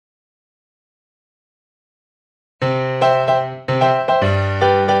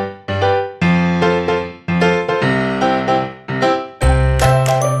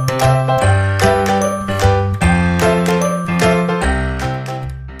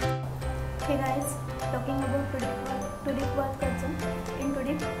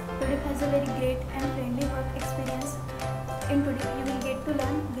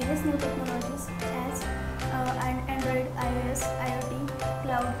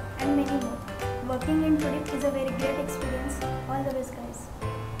many more. Working in Tudip is a very great experience. All the best, guys.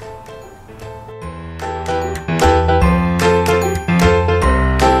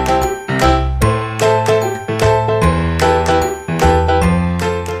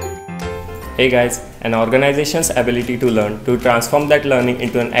 Hey guys, an organization's ability to learn, to transform that learning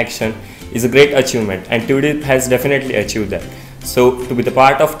into an action is a great achievement, and Tudip has definitely achieved that. So to be the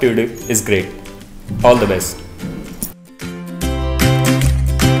part of Tudip is great. All the best.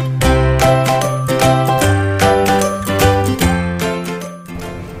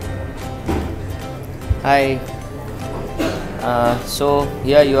 Hi. So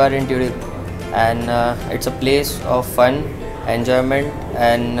here you are in Tudip, and it's a place of fun, enjoyment,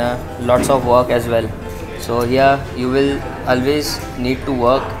 and lots of work as well. So here you will always need to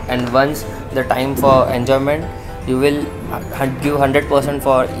work, and once the time for enjoyment, you will give 100%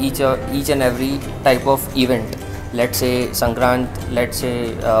 for each and every type of event. Let's say Sankrant, let's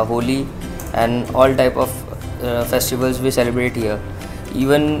say Holi, and all type of festivals we celebrate here.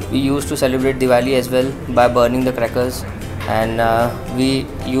 Even we used to celebrate Diwali as well by burning the crackers, and we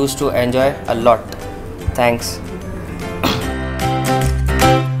used to enjoy a lot. Thanks.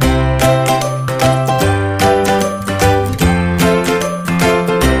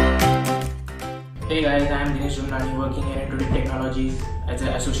 Hey guys, I am working here at Tudip Technologies as an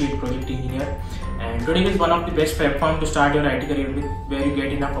associate project engineer, and Tudip is one of the best platforms to start your IT career with, where you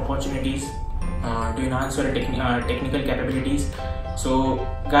get enough opportunities to enhance your technical capabilities. So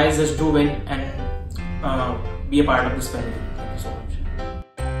guys, just do well and be a part of this family. Thank you so much.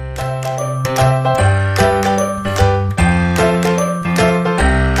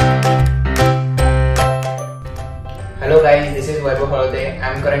 Hello guys, this is Pote. I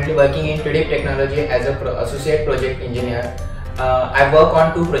am currently working in Tudip Technology as a associate project engineer. I work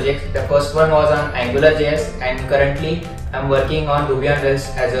on two projects. The first one was on AngularJS, and currently I am working on Ruby on Rails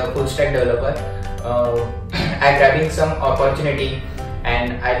as a full stack developer. I grabbing some opportunity,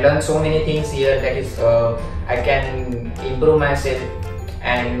 and I learned so many things here that is I can improve myself,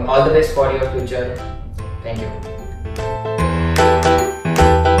 and all the best for your future. Thank you.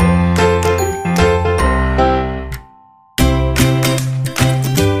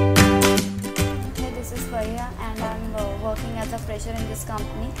 And I'm working as a fresher in this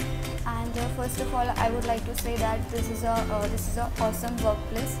company. And first of all, I would like to say that this is a awesome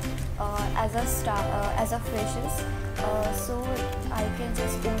workplace as a freshers. So I can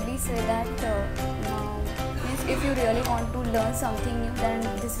just only say that means if you really want to learn something new, then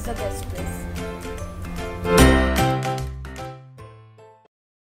this is the best place.